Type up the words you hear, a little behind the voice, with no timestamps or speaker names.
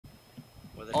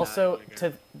Also,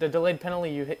 to the delayed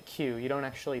penalty, you hit Q. You don't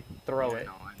actually throw it.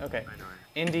 Okay.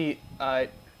 Indy,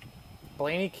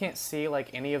 Blaney can't see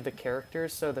like any of the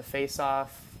characters, so the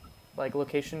face-off like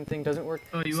location thing doesn't work.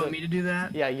 Oh, you want me to do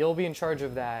that? Yeah, you'll be in charge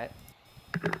of that.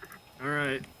 All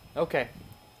right. Okay.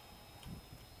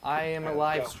 I am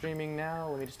live streaming now.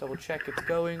 Let me just double check it's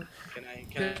going. Can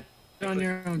I on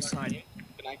your own side?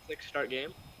 Can I click start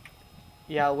game?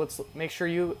 Yeah, let's make sure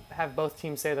you have both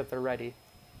teams say that they're ready.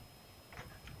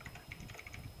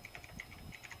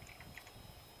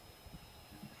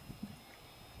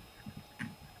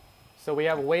 So we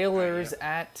have Whalers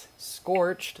at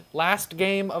Scorched. Last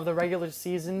game of the regular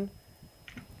season.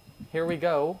 Here we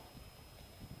go.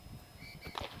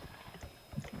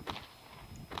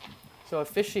 So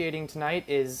officiating tonight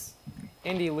is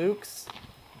Indy Lukes,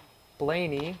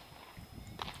 Blaney,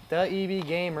 the EB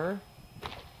Gamer,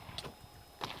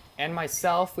 and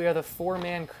myself. We are the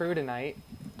four-man crew tonight.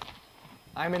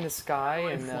 I'm in the sky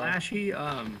and Flashee.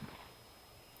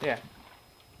 Yeah.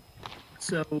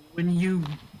 So when you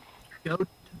go to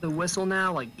the whistle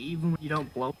now, like even when you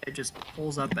don't blow it, it just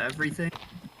pulls up everything.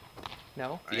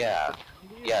 No. Yeah.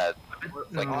 Yeah.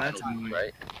 No, Like that's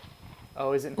right.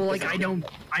 Oh, is it? Well, like I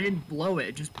didn't blow it.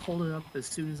 It just pulled it up as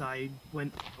soon as I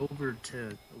went over to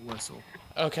the whistle.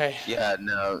 Okay. Yeah.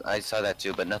 No, I saw that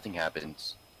too, but nothing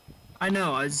happens. I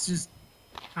know. It's just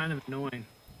kind of annoying.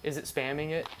 Is it spamming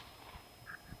it?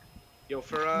 Yo,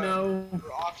 for no,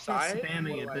 for offside. it's not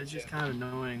spamming it, but it's just kind of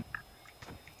annoying.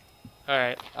 All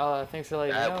right. Thanks for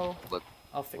letting me know. Look,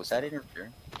 I'll fix. was that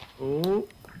interference? Oh,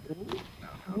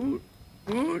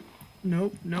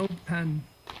 nope, no pen.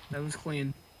 That was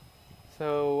clean.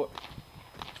 So,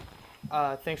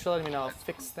 thanks for letting me know. I'll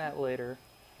fix that later.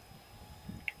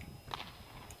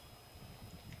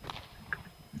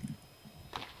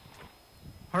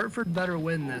 Hartford better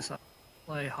win this. I'll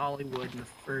play Hollywood in the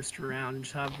first round and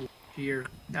just have here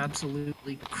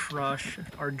absolutely crush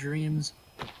our dreams.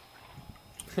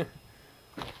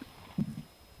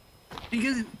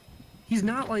 Because he's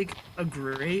not like a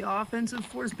great offensive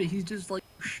force, but he's just like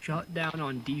shut down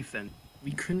on defense.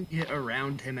 We couldn't get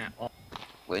around him at all.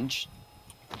 Lynch?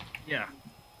 Yeah.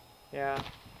 Yeah.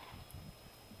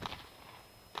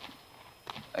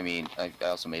 I mean, I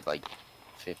also made like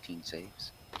 15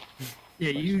 saves.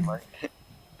 Yeah, you.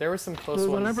 There were some close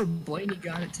Well, ones. whenever Blaney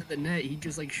got it to the net, he'd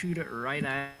just like shoot it right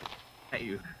at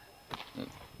you.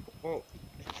 Well,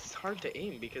 it's hard to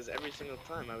aim because every single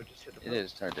time I would just hit the It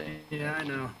is hard to aim. Yeah, I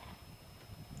know.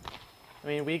 I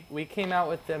mean, we came out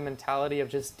with the mentality of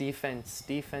just defense,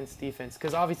 defense, defense.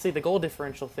 Because obviously the goal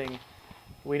differential thing,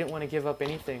 we didn't want to give up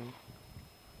anything.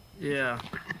 Yeah.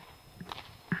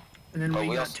 And then But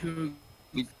we got also, two.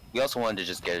 we also wanted to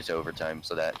just get it to overtime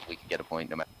so that we could get a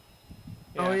point no matter.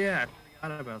 Yeah. Oh yeah, I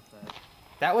forgot about that.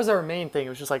 That was our main thing. It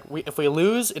was just like, if we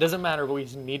lose, it doesn't matter, but we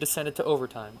need to send it to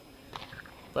overtime.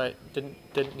 But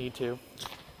didn't need to.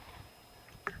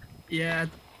 Yeah, at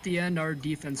the end our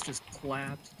defense just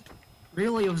collapsed.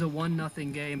 Really, it was a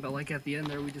 1-0 game, but like at the end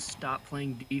there, we just stopped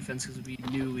playing defense because we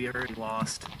knew we already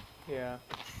lost. Yeah.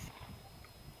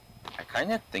 I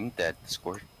kind of think that the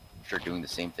Scorched are doing the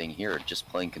same thing here, just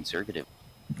playing conservative.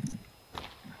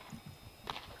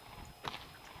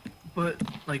 But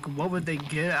like, what would they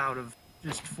get out of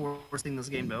just forcing this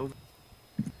game to over?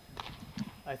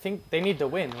 I think they need to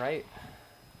win, right?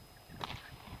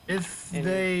 If And-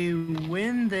 they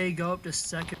win, they go up to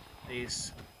second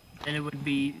place, and it would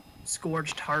be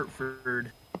Scorched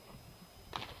Hartford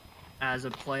as a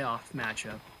playoff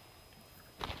matchup.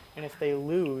 And if they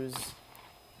lose,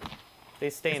 they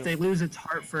stay in. If they lose, it's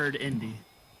Hartford Indy.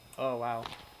 Oh, wow.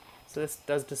 So this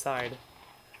does decide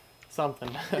something.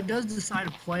 It does decide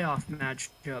a playoff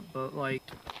matchup, but like,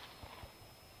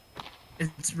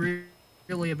 it's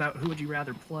really about who would you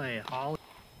rather play, Holly.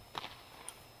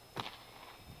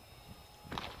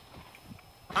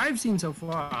 I've seen so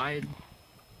far, I'd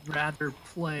rather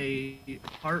play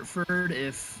Hartford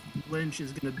if Lynch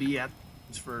is going to be at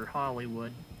for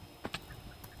Hollywood.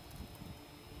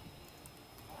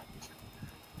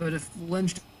 But if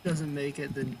Lynch doesn't make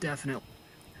it, then definitely.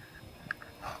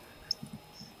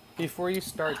 Before you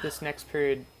start this next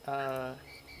period, I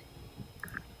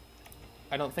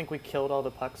don't think we killed all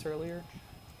the pucks earlier.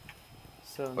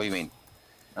 So. What do you mean?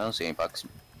 I don't see any pucks.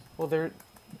 Well, they're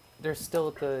still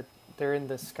at the. They're in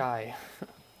the sky.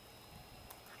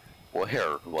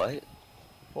 Where? What?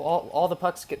 Well, all the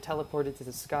pucks get teleported to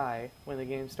the sky when the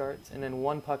game starts, and then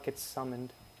one puck gets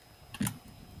summoned.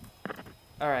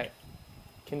 All right,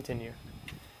 continue.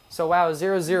 So wow,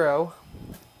 0-0.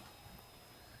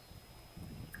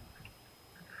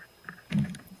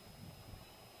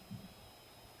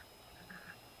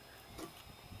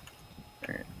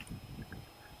 Alright.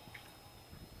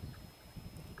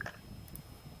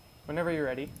 Whenever you're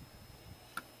ready.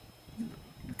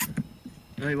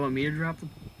 Oh, you want me to drop the?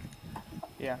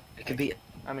 Yeah. It could be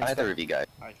I mean, either of you guys.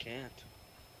 I can't.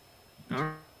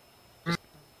 All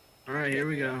right, here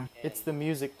we go. it's the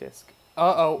music disc.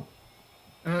 Uh-oh.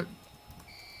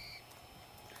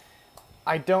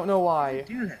 I don't know why.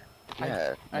 Do that.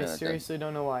 Yeah. I seriously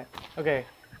don't know why. Okay.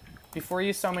 Before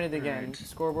you summon it again, Alright.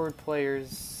 scoreboard players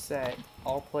set.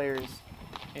 All players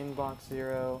in box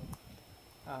 0.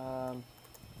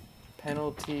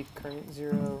 Penalty current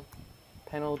 0.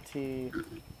 Penalty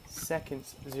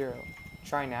seconds 0.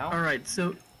 Try now. All right,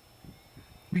 so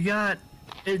we got.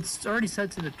 It's already set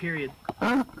to the period.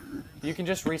 You can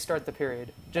just restart the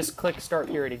period. Just click start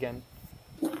period again.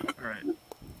 All right.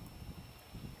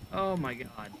 Oh my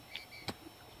god.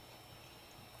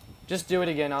 Just do it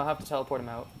again. I'll have to teleport him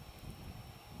out.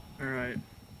 All right.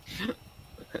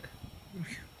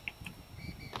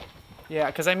 Yeah,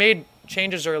 because I made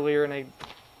changes earlier and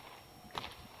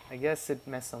I guess it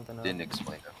messed something up. Didn't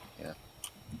explain it. Yeah.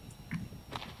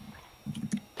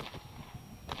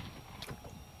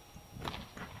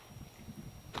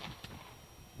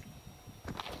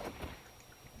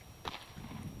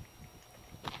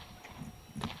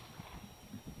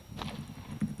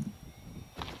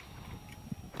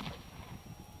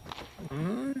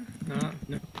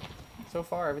 No. So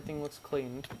far, everything looks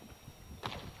clean.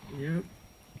 Yep.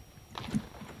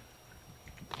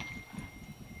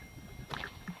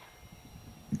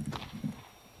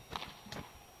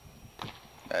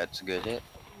 That's a good hit.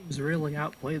 He's really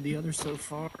outplayed the others so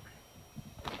far.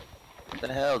 What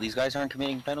the hell? These guys aren't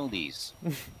committing penalties.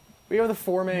 We have the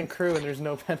 4-man crew and there's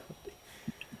no penalty.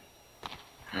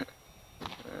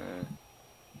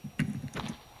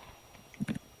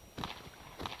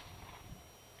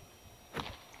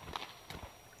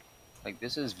 Like,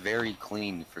 this is very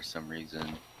clean for some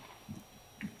reason.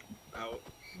 Out.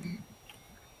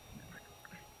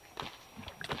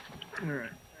 All right.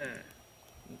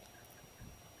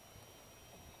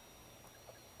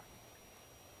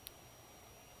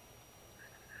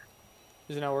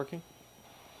 Is it not working?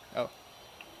 Oh.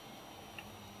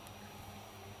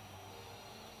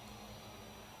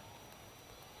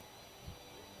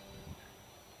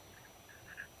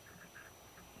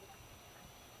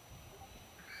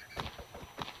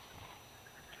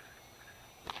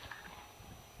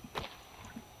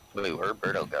 Wait, where'd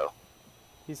Berto go?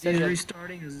 He said He's that,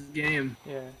 restarting his game.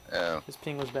 yeah, Oh. his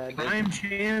ping was bad. Prime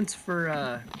chance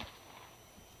for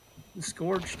the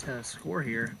Scorched to score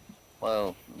here.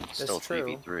 Well, it's That's still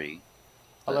true. 3v3.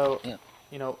 but, Although, yeah.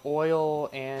 you know,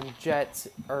 oil and jets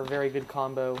are a very good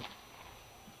combo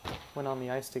when on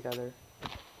the ice together.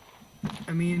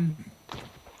 I mean,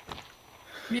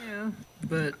 yeah,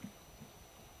 but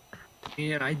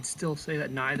yeah, I'd still say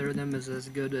that neither of them is as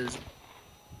good as.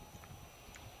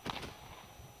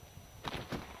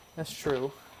 That's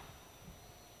true.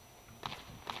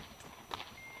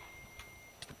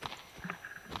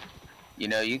 You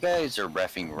know, you guys are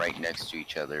reffing right next to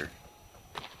each other.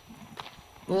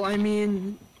 Well, I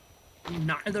mean,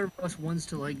 neither of us wants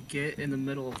to like get in the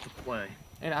middle of the play.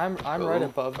 And I'm right Oh,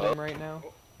 above oh. them right now.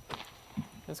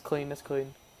 That's clean, that's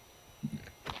clean.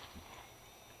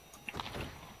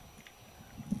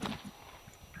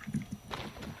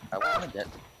 I want to get.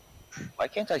 Why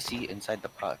can't I see inside the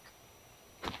puck?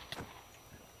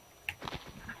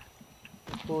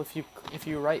 Well, if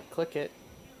you right click it,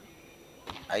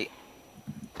 I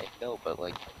know, but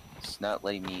like, it's not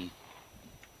letting me.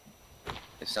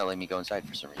 It's not letting me go inside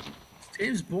for some reason. This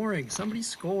game's boring. Somebody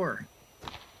score.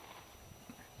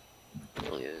 It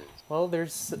really is. well,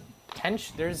 there's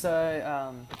tension. There's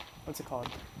a what's it called?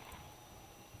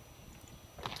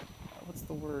 What's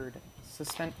the word?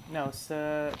 Suspense? No,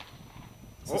 suspense.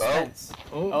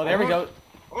 Oh, there we go.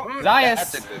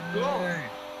 That's a Zayas. good goal.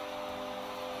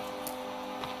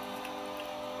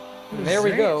 There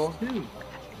we go. Too.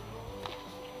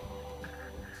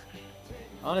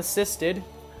 Unassisted,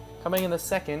 coming in the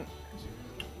second.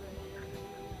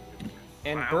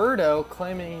 And Wow. Birdo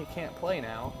claiming he can't play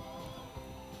now.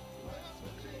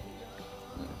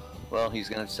 Well, he's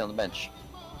gonna sit on the bench.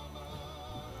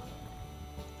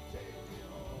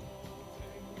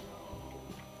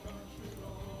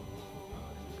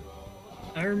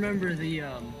 I remember the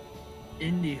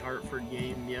Indy Hartford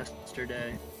game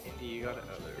yesterday. Andy, you got it.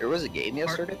 There was a game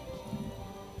yesterday.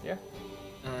 Yeah.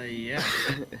 Yeah.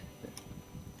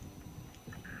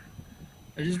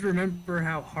 I just remember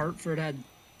how Hartford had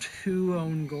 2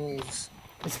 own goals.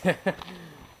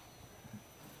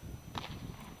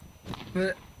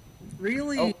 But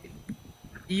really,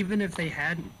 even if they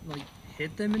hadn't like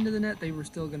hit them into the net, they were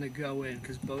still gonna go in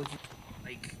because both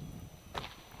like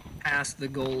past the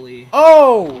goalie.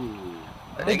 Oh!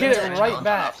 They get it right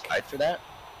back. Offside for that?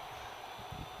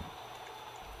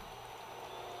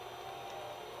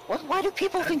 What? Why do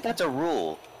people think that's a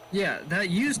rule? Yeah, that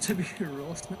used to be a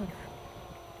rule. It's not.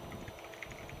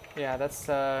 Yeah, that's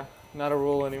not a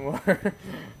rule anymore.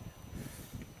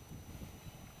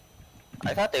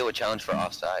 I thought they would challenge for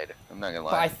offside. I'm not gonna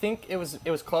lie. But I think it was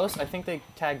close. I think they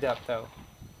tagged up though.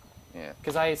 Yeah.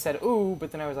 Because I said ooh,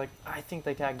 but then I was like, I think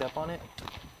they tagged up on it.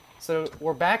 So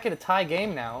we're back at a tie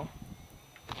game now.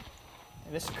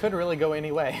 And this could really go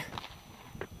any way.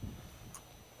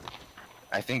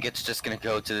 I think it's just gonna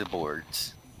go to the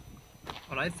boards.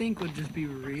 What I think would just be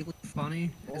really funny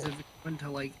is if it went to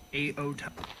like 8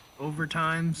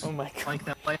 overtimes. Oh my god. Like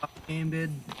that playoff game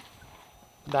did.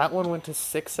 That one went to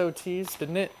 6 OTs,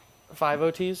 didn't it? 5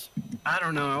 OTs? I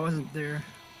don't know. I wasn't there.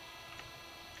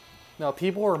 No,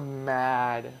 people were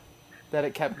mad that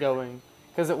it kept going.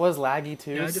 Because it was laggy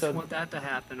too. Yeah, I just so want that to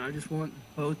happen. I just want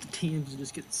both teams to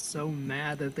just get so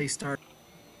mad that they start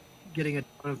getting a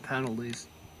ton of penalties.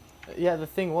 yeah, the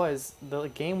thing was, the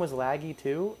game was laggy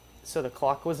too, so the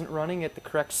clock wasn't running at the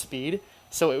correct speed,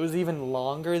 so it was even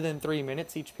longer than 3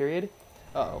 minutes each period.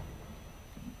 Uh-oh.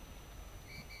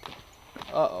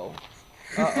 Uh-oh.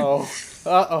 Uh-oh.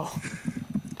 Uh-oh.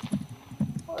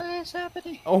 What is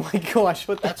happening? Oh my gosh,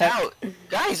 what the That's heck? out.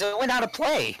 Guys, it went out of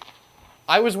play.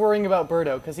 I was worrying about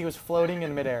Birdo because he was floating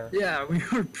in midair. Yeah, we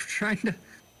were trying to.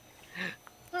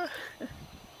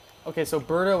 Okay, so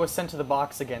Birdo was sent to the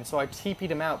box again, so I TP'd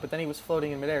him out, but then he was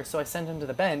floating in midair, so I sent him to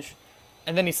the bench,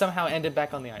 and then he somehow ended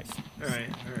back on the ice. Alright.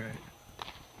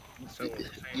 So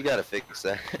You gotta fix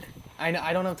that. I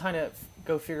don't have time to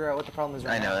go figure out what the problem is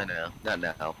right now. I know. Not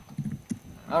now.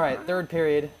 Alright, third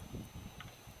period.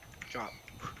 drop.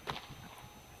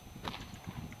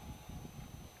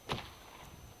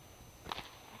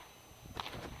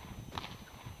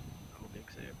 Oh, big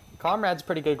save. Comrade's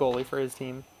pretty good goalie for his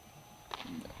team.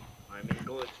 I mean,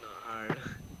 goal it's not hard.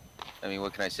 I mean,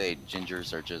 what can I say?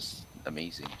 Gingers are just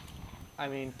amazing. I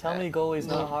mean, tell me goalie's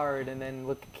not hard, and then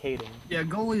look at Caden. Yeah,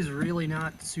 goalie's really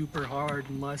not super hard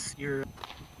unless you're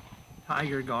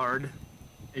Tiger Guard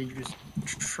and you just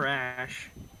trash.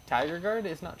 Tiger Guard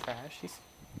is not trash. He's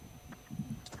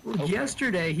Well, Okay.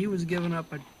 yesterday he was giving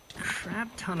up a crap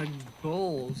ton of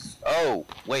goals. Oh,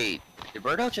 wait. Did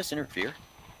Birdo just interfere?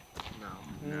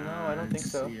 No, no, I don't think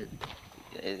so. see it.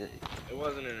 it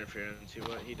wasn't interference.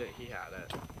 He did. He had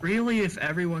it. Really, if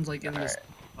everyone's like in this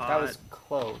spot, That was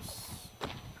close.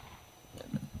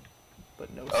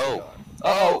 But no Oh. cigar.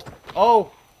 Oh.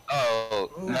 Oh!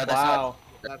 Oh. No, that's Wow.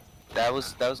 not. That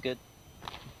was good.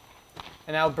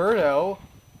 And Alberto,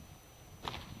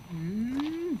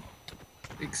 Mm,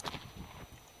 ex-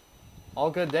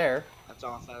 all good there. That's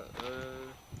off.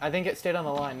 I think it stayed on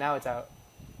the line. Now it's out.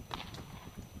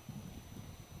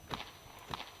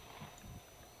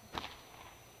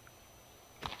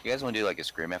 You guys want to do like a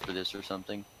scrim after this or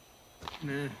something?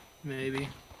 meh, maybe.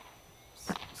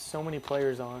 So many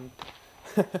players on.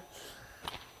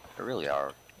 There really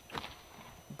are.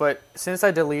 But since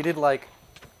I deleted like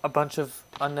a bunch of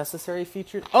unnecessary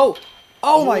features. Oh!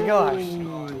 Oh my gosh!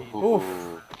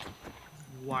 Oof.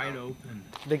 Wide open.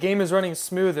 The game is running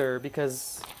smoother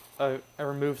because I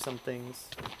removed some things.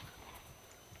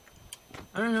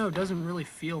 I don't know. It doesn't really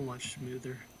feel much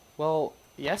smoother. Well,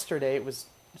 yesterday it was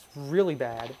really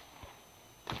bad.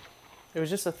 It was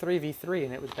just a 3v3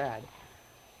 and it was bad.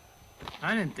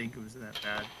 I didn't think it was that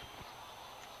bad.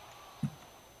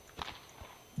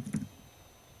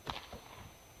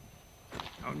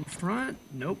 Out in front?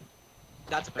 Nope.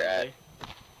 That's a penalty.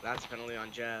 That's a penalty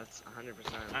on Jets.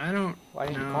 100%. I don't. Why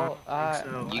didn't you no, call? I don't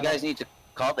think so. You guys need to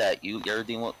call that. You're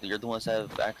the ones that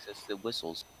have access to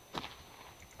whistles.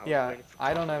 I was Yeah, waiting for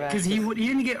I don't have Because access. he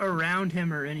didn't get around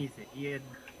him or anything. He had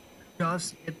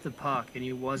just hit the puck and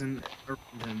he wasn't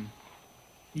around him.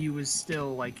 He was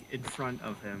still like in front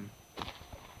of him.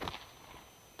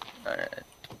 Alright.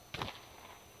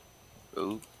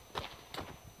 Ooh.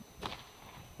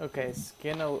 Okay,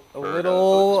 skin a Birdo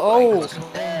little. goes Oh!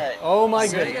 like that. Oh my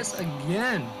Say goodness. us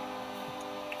again.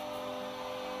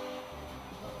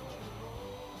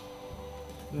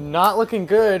 Not looking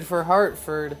good for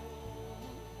Hartford.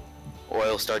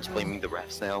 Oil starts blaming the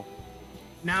refs now.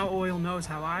 Now Oil knows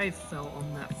how I felt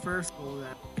on that first goal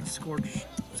that Scorched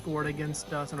scored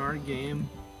against us in our game.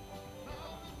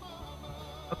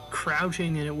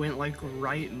 Crouching and it went like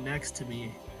right next to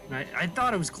me. And I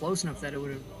thought it was close enough that it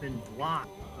would have been blocked,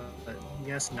 but I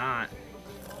guess not.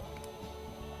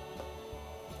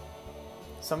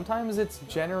 Sometimes it's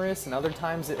generous, and other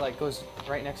times it like goes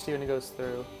right next to you and it goes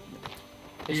through.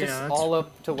 It's Yeah, just that's- all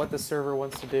up to what the server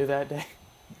wants to do that day.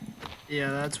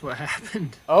 Yeah, that's what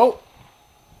happened. Oh!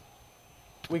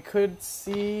 we could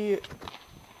see.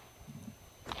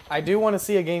 I do want to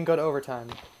see a game go to overtime.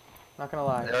 Not gonna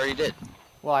lie. It already did.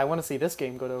 Well, I want to see this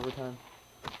game go to overtime.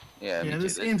 Yeah, me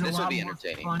this too. game's This a will lot be more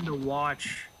entertaining. fun to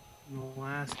watch than the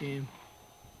last game.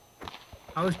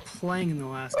 I was playing in the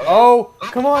last game. Oh,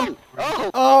 come on!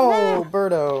 Oh! Oh,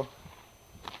 Birdo.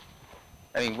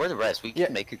 I mean, we're the rest. We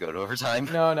can make it go to overtime.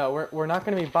 No, we're not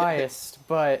gonna be biased,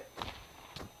 but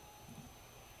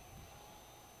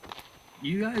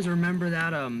You guys remember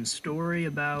that story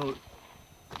about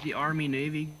the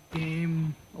Army-Navy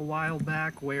game a while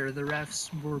back where the refs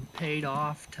were paid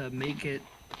off to make it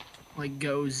like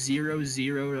go 0-0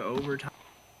 to overtime?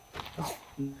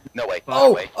 No way. oh,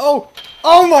 No way.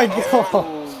 oh my God!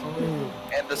 Oh.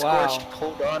 And the Wow. Scorched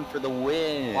pulled on for the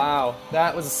win. Wow,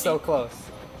 that was so close.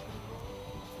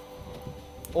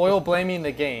 Oil blaming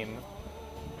the game.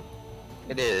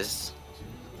 It is.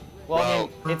 Well,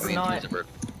 I mean, it's not.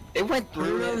 It went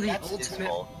through. Birdo, It. the That's his ultimate-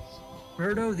 fault.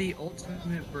 Birdo, the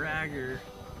ultimate bragger,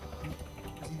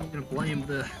 is gonna blame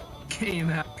the game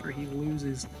after he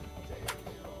loses.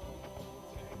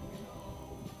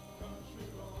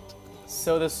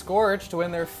 So the Scorched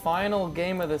win their final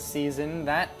game of the season.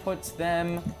 That puts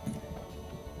them.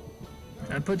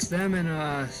 That puts them in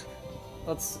a.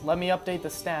 Let me update the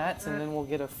stats, and then we'll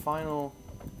get a final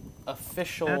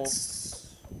official.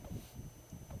 That's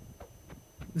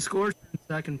the Scorched in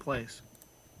second place.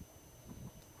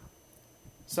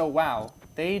 So wow,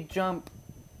 they jump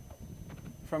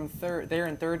from third. They're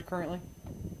in third currently.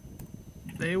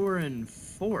 They were in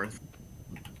fourth.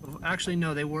 Actually,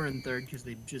 no, they were in third because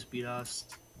they just beat us.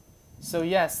 So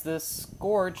yes, the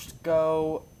Scorched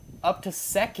go up to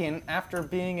second after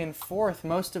being in fourth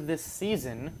most of this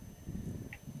season.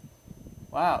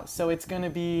 Wow, so it's going to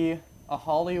be a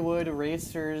Hollywood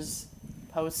Racers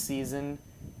postseason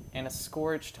and a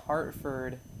Scorched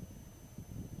Hartford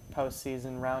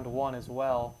postseason round 1 as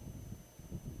well.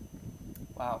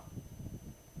 Wow.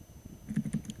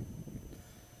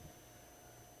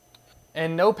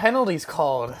 And no penalties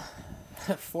called.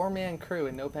 4-man crew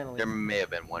and no penalties. There may have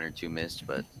been 1 or 2 missed,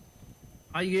 but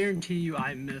I guarantee you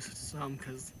I missed some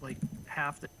because, like,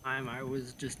 half the time I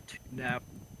was just tuned out.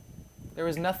 There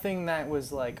was nothing that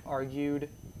was, like, argued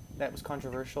that was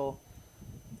controversial.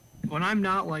 When I'm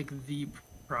not, like, the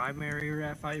primary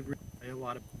ref, I really play a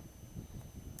lot of...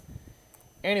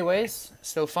 Anyways,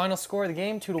 so final score of the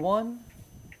game, 2-1.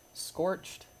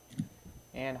 Scorched.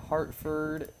 And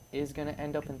Hartford is going to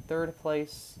end up in third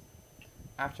place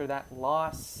after that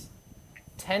loss.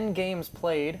 10 games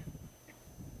played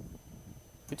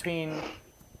between...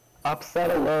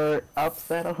 Upset alert!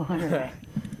 Upset alert!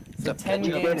 So 10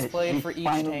 games played for each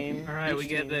team. All right, each we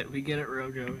get team. it. We get it,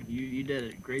 Rojo. You did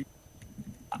it. Great.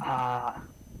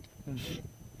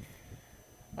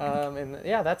 And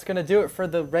yeah, that's going to do it for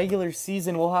the regular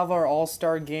season. We'll have our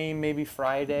all-star game maybe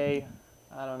Friday.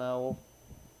 I don't know. We'll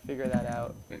figure that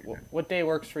out. What day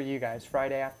works for you guys?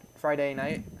 Friday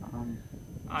night?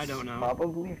 I don't know.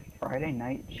 Probably Friday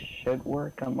night should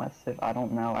work, unless if I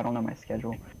don't know my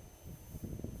schedule.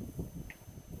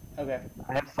 Okay.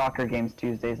 I have soccer games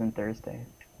Tuesdays and Thursdays.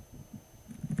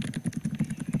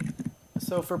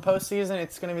 So for postseason,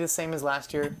 it's going to be the same as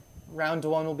last year. Round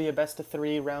 1 will be a best of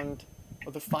 3.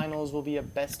 The finals will be a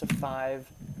best of 5.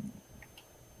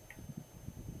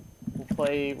 We'll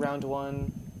play round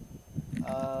 1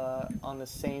 on the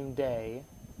same day.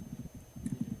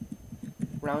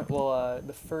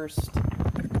 The first.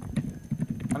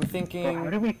 I'm thinking. Bro, how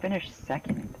did we finish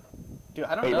second? Dude,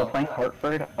 I don't Wait, know. we're playing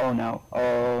Hartford? Oh no.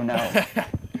 Oh no.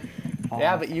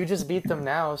 Yeah, but you just beat them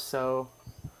now, so.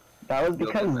 That was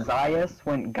because Zayas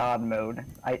went God mode.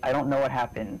 I don't know what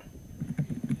happened.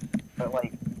 But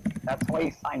like, that's why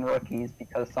you sign rookies,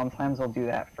 because sometimes they'll do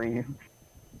that for you.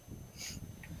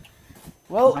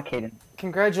 Well, Not kidding.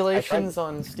 congratulations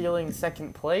on stealing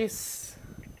second place.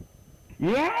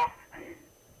 Yeah!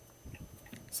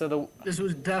 So This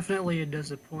was definitely a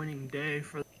disappointing day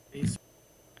for the Ace.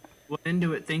 Went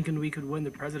into it thinking we could win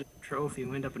the President's Trophy.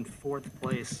 We end up in fourth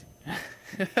place.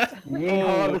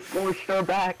 Yeehaw, the Scorched are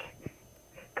back!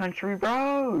 Country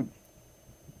roads!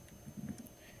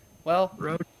 Well,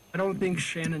 Road. I don't think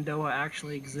Shenandoah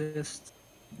actually exists.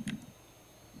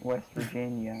 West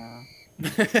Virginia.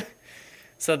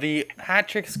 so the hat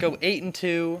tricks go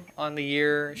 8-2 on the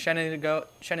year.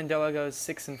 Shenandoah goes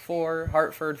 6-4.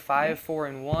 Hartford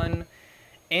 5-4-1.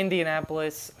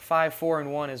 Indianapolis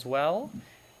 5-4-1 as well.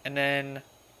 And then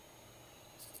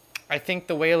I think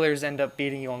the Whalers end up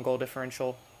beating you on goal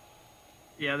differential.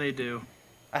 Yeah, they do.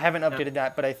 I haven't updated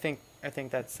that, but I think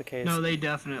that's the case. No, they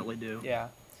definitely do. Yeah.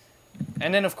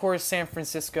 And then, of course, San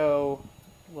Francisco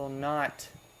will not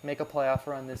make a playoff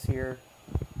run this year.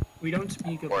 We don't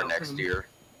speak about Or next them. year.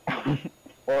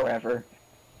 Forever.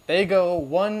 They go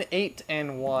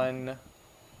 1-8-1,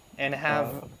 and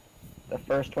have The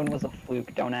first one was a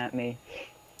fluke. Don't at me.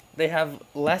 they have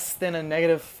less than a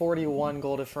 -41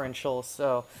 goal differential.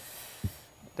 So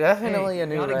definitely Hey, a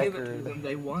new gotta give it to record. them.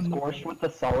 They won the Scorched with a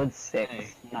solid 6. Hey.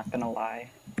 Not gonna lie.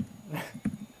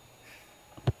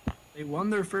 They won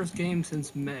their first game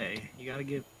since May. You gotta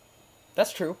give.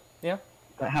 That's true. Yeah.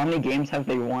 But how many games have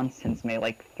they won since May?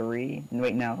 Like 3?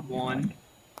 Wait, no. One.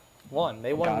 One.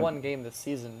 They won God. one game this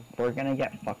season. We're gonna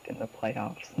get fucked in the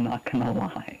playoffs. Not gonna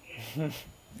lie.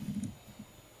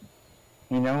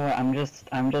 You know what? I'm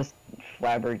just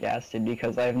flabbergasted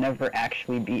because I've never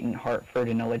actually beaten Hartford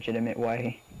in a legitimate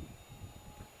way.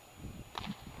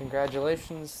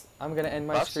 Congratulations. I'm gonna end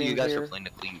my Props to stream you guys here. for playing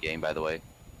a clean game, by the way.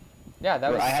 Yeah,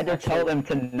 that was. I had to actually... tell them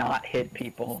to not hit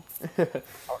people.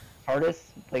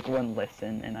 Artists like wouldn't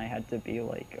listen, and I had to be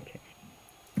like, okay.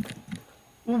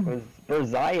 It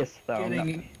was Zias though.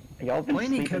 Getting, Y'all been Blaney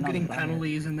sleeping kept on getting Zias.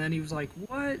 penalties, and then he was like,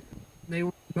 "What?" They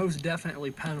were most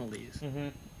definitely penalties.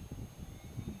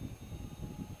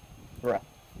 Right.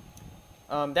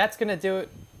 That's gonna do it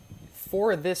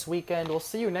for this weekend. We'll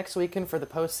see you next weekend for the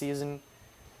postseason.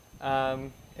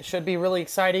 It should be really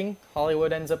exciting.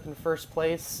 Hollywood ends up in first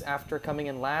place after coming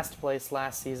in last place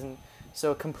last season.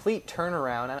 So a complete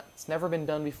turnaround. It's never been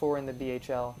done before in the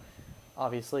BHL.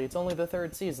 Obviously, it's only the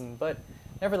third season, but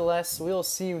nevertheless, we'll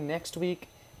see you next week,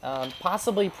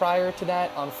 possibly prior to that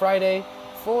on Friday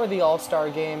for the All-Star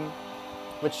game,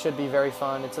 which should be very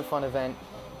fun. It's a fun event.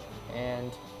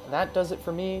 And that does it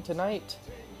for me tonight.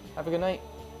 Have a good night.